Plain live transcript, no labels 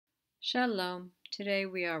Shalom. Today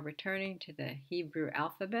we are returning to the Hebrew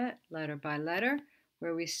alphabet, letter by letter,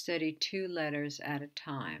 where we study 2 letters at a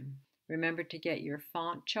time. Remember to get your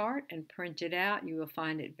font chart and print it out. You will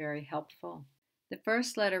find it very helpful. The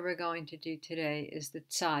first letter we're going to do today is the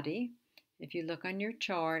tsadi. If you look on your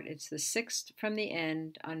chart, it's the 6th from the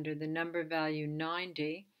end under the number value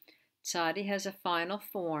 90. Tsadi has a final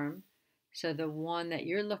form, so the one that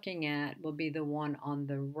you're looking at will be the one on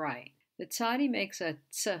the right. The tsadi makes a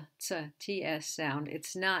ts sound.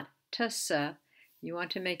 It's not tsa. You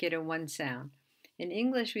want to make it a one sound. In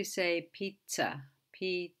English, we say pizza,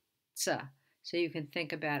 pizza, so you can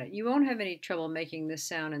think about it. You won't have any trouble making this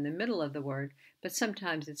sound in the middle of the word, but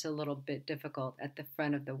sometimes it's a little bit difficult at the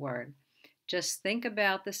front of the word. Just think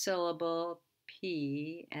about the syllable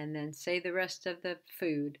P and then say the rest of the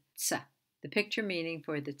food, tsa. The picture meaning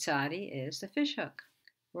for the tsadi is the fishhook.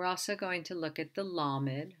 We're also going to look at the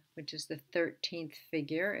lamed, which is the 13th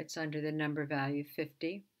figure. It's under the number value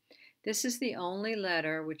 50. This is the only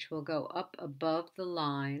letter which will go up above the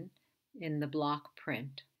line in the block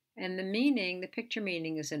print. And the picture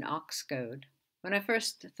meaning is an ox goad. When I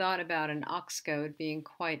first thought about an ox goad, being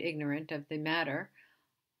quite ignorant of the matter,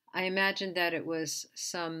 I imagined that it was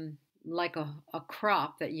like a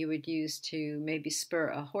crop that you would use to maybe spur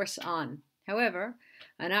a horse on. However,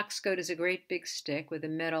 an ox goad is a great big stick with a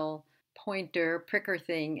metal pointer, pricker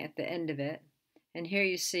thing at the end of it. And here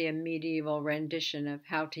you see a medieval rendition of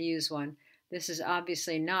how to use one. This is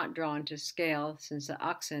obviously not drawn to scale since the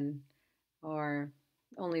oxen are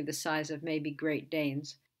only the size of maybe Great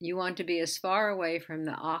Danes. You want to be as far away from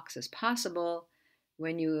the ox as possible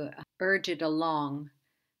when you urge it along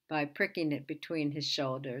by pricking it between his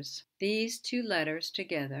shoulders. These 2 letters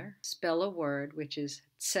together spell a word which is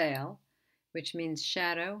tsel, which means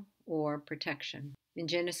shadow or protection. In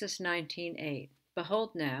Genesis 19:8,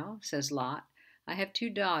 "Behold now, says Lot, I have 2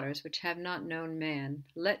 daughters which have not known man.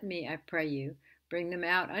 Let me, I pray you, bring them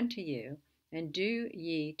out unto you, and do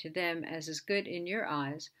ye to them as is good in your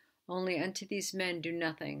eyes. Only unto these men do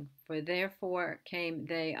nothing, for therefore came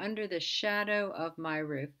they under the shadow of my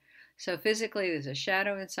roof." So physically there's a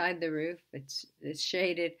shadow inside the roof. It's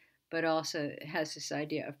shaded, but also it has this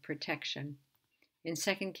idea of protection. In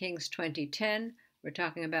 2 Kings 20:10, we're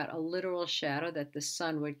talking about a literal shadow that the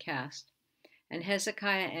sun would cast. And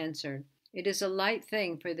Hezekiah answered, "It is a light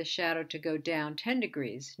thing for the shadow to go down 10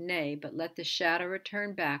 degrees, nay, but let the shadow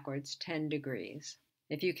return backwards 10 degrees.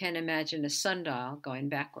 If you can imagine a sundial going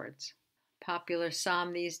backwards. Popular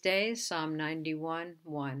psalm these days, Psalm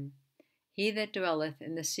 91:1. "He that dwelleth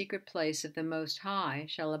in the secret place of the Most High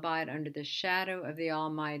shall abide under the shadow of the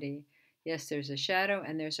Almighty." Yes, there's a shadow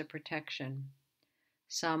and there's a protection.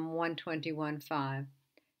 Psalm 121:5.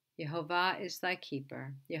 "Jehovah is thy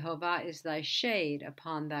keeper. Jehovah is thy shade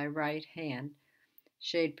upon thy right hand."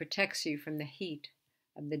 Shade protects you from the heat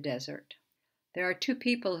of the desert. There are 2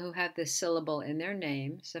 people who have this syllable in their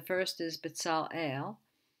names. The first is Bezalel,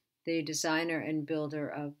 the designer and builder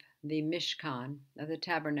of the Mishkan, of the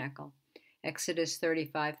tabernacle. Exodus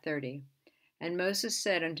 35:30. "And Moses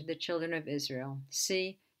said unto the children of Israel,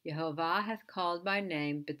 See, Jehovah hath called by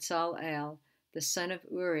name Bezalel, the son of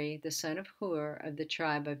Uri, the son of Hur, of the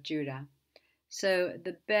tribe of Judah." So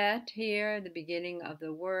the bet here, the beginning of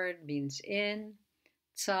the word, means in.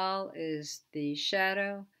 Tzal is the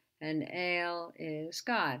shadow, and El is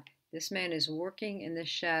God. This man is working in the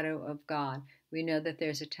shadow of God. We know that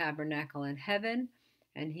there's a tabernacle in heaven,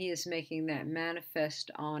 and he is making that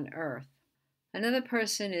manifest on earth. Another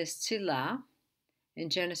person is Tzila in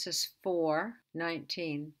Genesis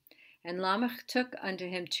 4:19. "And Lamech took unto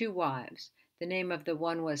him 2 wives. The name of the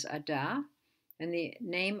one was Adah, and the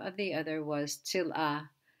name of the other was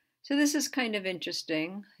Tzil'ah." So this is kind of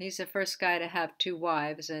interesting. He's the first guy to have 2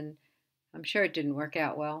 wives, and I'm sure it didn't work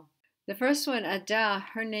out well. The first one,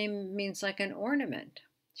 Adah, her name means like an ornament.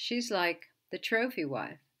 She's like the trophy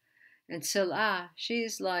wife. And Tzil'ah,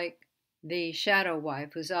 she's like the shadow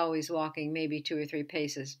wife who's always walking maybe 2 or 3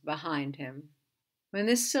 paces behind him. When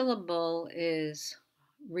this syllable is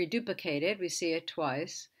reduplicated, we see it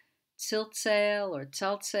twice. Tziltzel or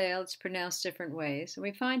tzaltzel, it's pronounced different ways, and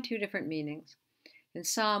we find 2 different meanings. In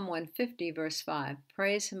Psalm 150, verse 5,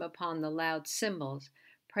 "Praise him upon the loud cymbals,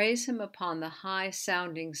 praise him upon the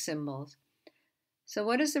high-sounding cymbals." So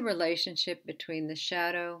what is the relationship between the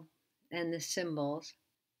shadow and the cymbals?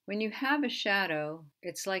 When you have a shadow,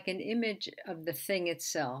 it's like an image of the thing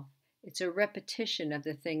itself. It's a repetition of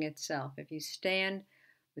the thing itself. If you stand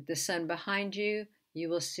with the sun behind you, you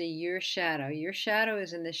will see your shadow. Your shadow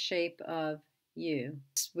is in the shape of you.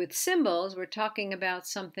 With cymbals, we're talking about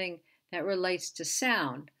something that relates to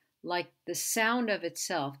sound, like the sound of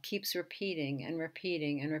itself keeps repeating and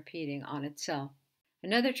repeating and repeating on itself.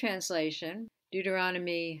 Another translation,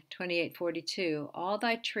 Deuteronomy 28:42, all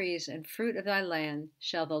thy trees and fruit of thy land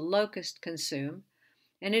shall the locust consume.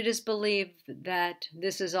 And it is believed that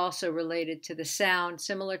this is also related to the sound,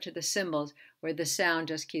 similar to the cymbals, where the sound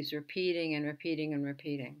just keeps repeating and repeating and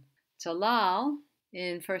repeating. Talal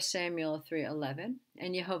in 1 Samuel 3:11,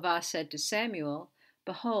 and Jehovah said to Samuel,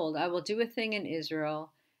 behold, I will do a thing in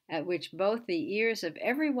Israel, at which both the ears of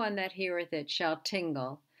every one that heareth it shall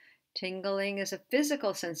tingle. Tingling is a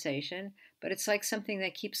physical sensation, but it's like something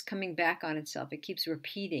that keeps coming back on itself. It keeps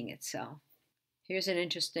repeating itself. Here's an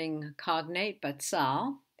interesting cognate,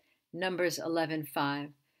 batsal, Numbers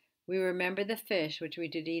 11:5. We remember the fish which we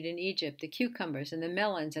did eat in Egypt, the cucumbers and the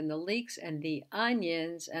melons and the leeks and the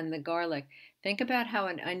onions and the garlic. Think about how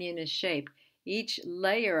an onion is shaped. Each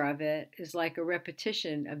layer of it is like a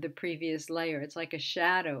repetition of the previous layer. It's like a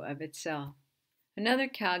shadow of itself. Another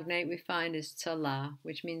cognate we find is tsala,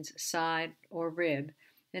 which means side or rib,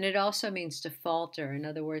 and it also means to falter, in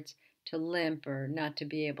other words, to limp or not to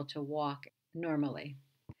be able to walk normally.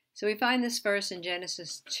 So we find this verse in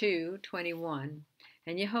Genesis 2:21.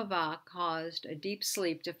 And Jehovah caused a deep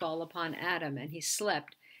sleep to fall upon Adam, and he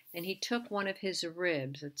slept, and he took one of his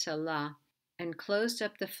ribs, a tzalah, and closed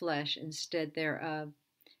up the flesh instead thereof.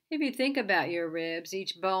 If you think about your ribs,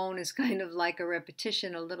 each bone is kind of like a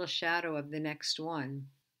repetition, a little shadow of the next one.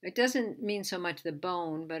 It doesn't mean so much the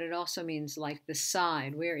bone, but it also means like the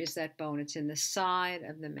side. Where is that bone? It's in the side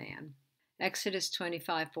of the man. Exodus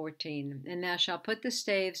 25:14, and thou shalt put the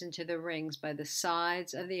staves into the rings by the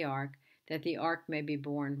sides of the ark, that the ark may be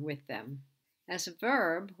borne with them. As a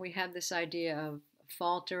verb, we have this idea of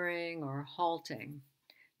faltering or halting.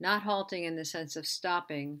 Not halting in the sense of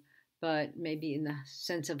stopping, but maybe in the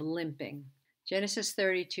sense of limping. Genesis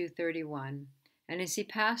 32:31, and as he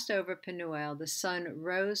passed over Penuel, the sun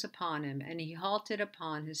rose upon him, and he halted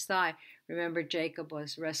upon his thigh. Remember, Jacob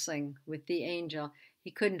was wrestling with the angel.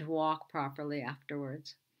 He couldn't walk properly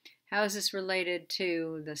afterwards. How is this related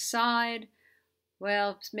to the side?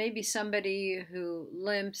 Well, maybe somebody who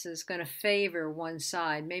limps is going to favor one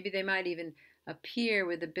side. Maybe they might even appear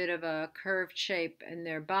with a bit of a curved shape in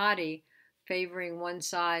their body, favoring one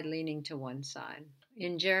side, leaning to one side.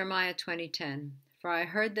 In Jeremiah 20:10, for I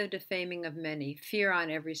heard the defaming of many, fear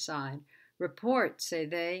on every side. Report, say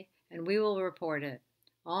they, and we will report it.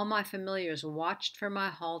 All my familiars watched for my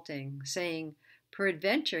halting, saying,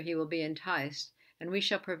 peradventure he will be enticed, and we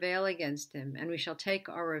shall prevail against him, and we shall take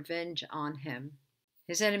our revenge on him.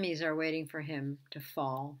 His enemies are waiting for him to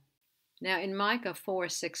fall. Now in Micah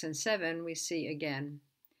 4:6 and 7 we see again,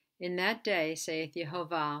 in that day, saith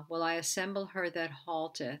Jehovah, will I assemble her that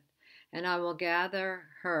halteth, and I will gather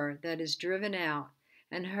her that is driven out,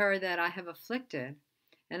 and her that I have afflicted,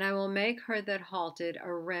 and I will make her that halted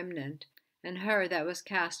a remnant, and her that was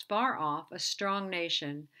cast far off a strong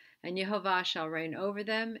nation, and Jehovah shall reign over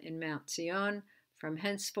them in Mount Zion from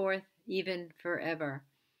henceforth even forever.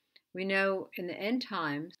 We know in the end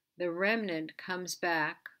times the remnant comes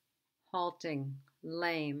back halting,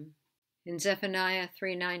 lame. In Zephaniah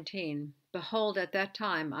 3:19, behold, at that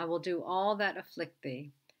time I will do all that afflict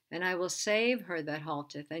thee, and I will save her that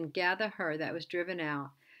halteth, and gather her that was driven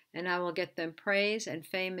out, and I will get them praise and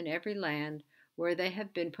fame in every land where they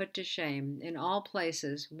have been put to shame, in all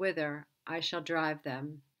places whither I shall drive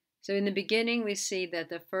them. So in the beginning we see that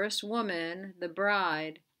the first woman, the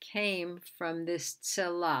bride, came from this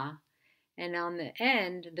tzelah, and on the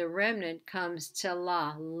end the remnant comes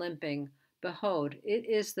tzelah, limping. Behold, it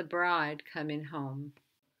is the bride coming home.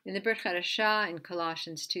 In the Brit Hadashah in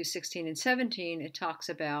Colossians 2:16 and 17, it talks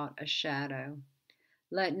about a shadow.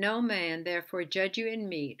 Let no man therefore judge you in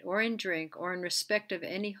meat, or in drink, or in respect of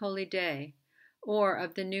any holy day, or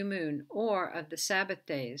of the new moon, or of the Sabbath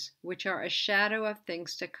days, which are a shadow of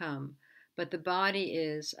things to come, but the body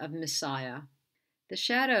is of Messiah. The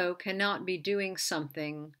shadow cannot be doing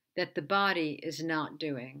something that the body is not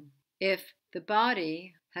doing. If the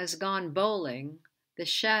body has gone bowling, the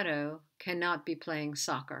shadow cannot be playing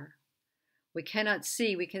soccer. We can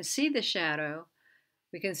see the shadow,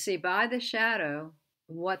 we can see by the shadow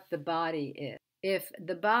what the body is. If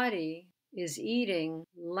the body is eating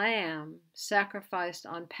lamb sacrificed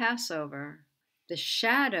on Passover, the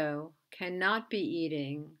shadow cannot be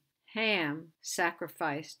eating ham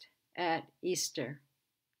sacrificed at Easter.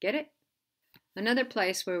 Get it? Another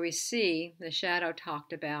place where we see the shadow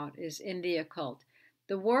talked about is in the occult.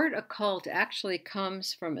 The word occult actually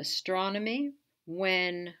comes from astronomy,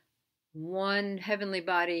 when one heavenly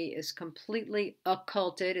body is completely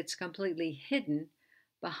occulted, it's completely hidden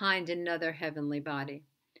behind another heavenly body.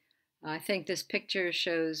 I think this picture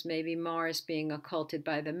shows maybe Mars being occulted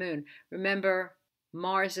by the moon. Remember,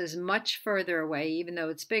 Mars is much further away, even though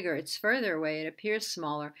it's bigger, it's further away, it appears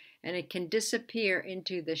smaller, and it can disappear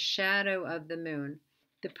into the shadow of the moon.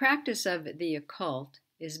 The practice of the occult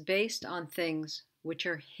is based on things which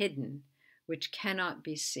are hidden, which cannot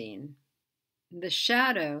be seen. The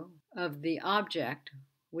shadow of the object,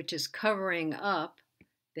 which is covering up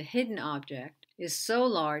the hidden object, is so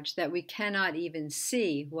large that we cannot even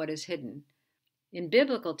see what is hidden. In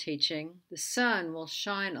biblical teaching, the sun will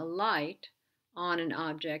shine a light on an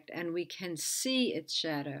object and we can see its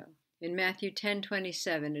shadow. In Matthew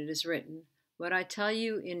 10:27 it is written, "What I tell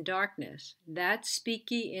you in darkness, that speak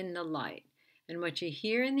ye in the light, and what ye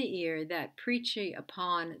hear in the ear, that preach ye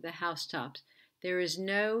upon the housetops. There is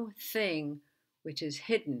no thing which is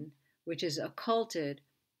hidden, which is occulted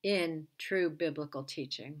in true biblical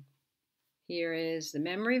teaching." Here is the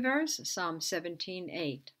memory verse, Psalm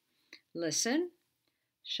 17:8. Listen.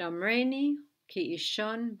 Shamreni ki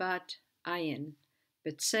ishon bat ayin,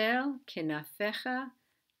 betzel kenafecha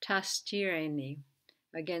tastireni.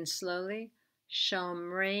 Again slowly.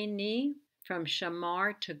 Shamreni, from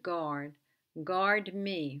shamar to guard. Guard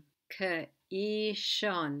me. Ke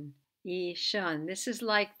ishon. Ishon. This is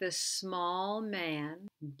like the small man.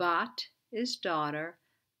 Bat is daughter.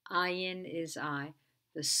 Ayin is eye.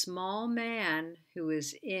 The small man who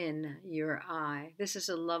is in your eye. This is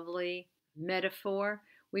a lovely metaphor.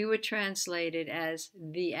 We would translate it as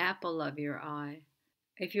the apple of your eye.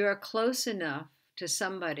 If you are close enough to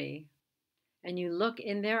somebody and you look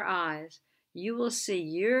in their eyes, you will see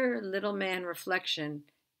your little man reflection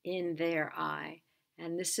in their eye.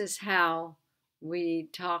 And this is how we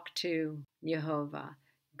talk to Jehovah.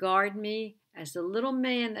 Guard me as the little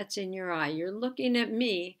man that's in your eye. You're looking at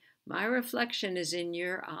me. My reflection is in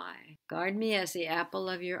your eye. Guard me as the apple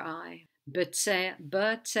of your eye.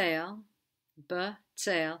 Betzel,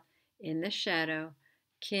 in the shadow.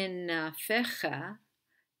 Kinafecha,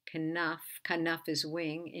 kanaf is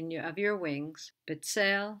wing, of your wings.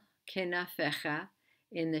 Betzel, kinafecha,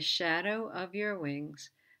 in the shadow of your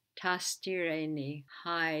wings. Tastireni,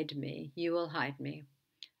 hide me. You will hide me.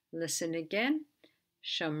 Listen again.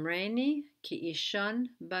 Shamreni ki ishon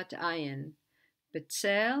bat ayin.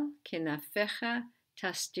 Betzel kinafecha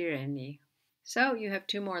tastireni. So you have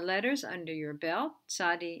 2 more letters under your belt,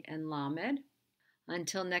 tsadi and lamed.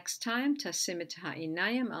 Until next time, tasimit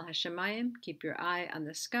ha'inayim al hashamayim. Keep your eye on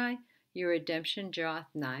the sky. Your redemption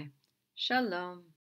draweth nigh. Shalom.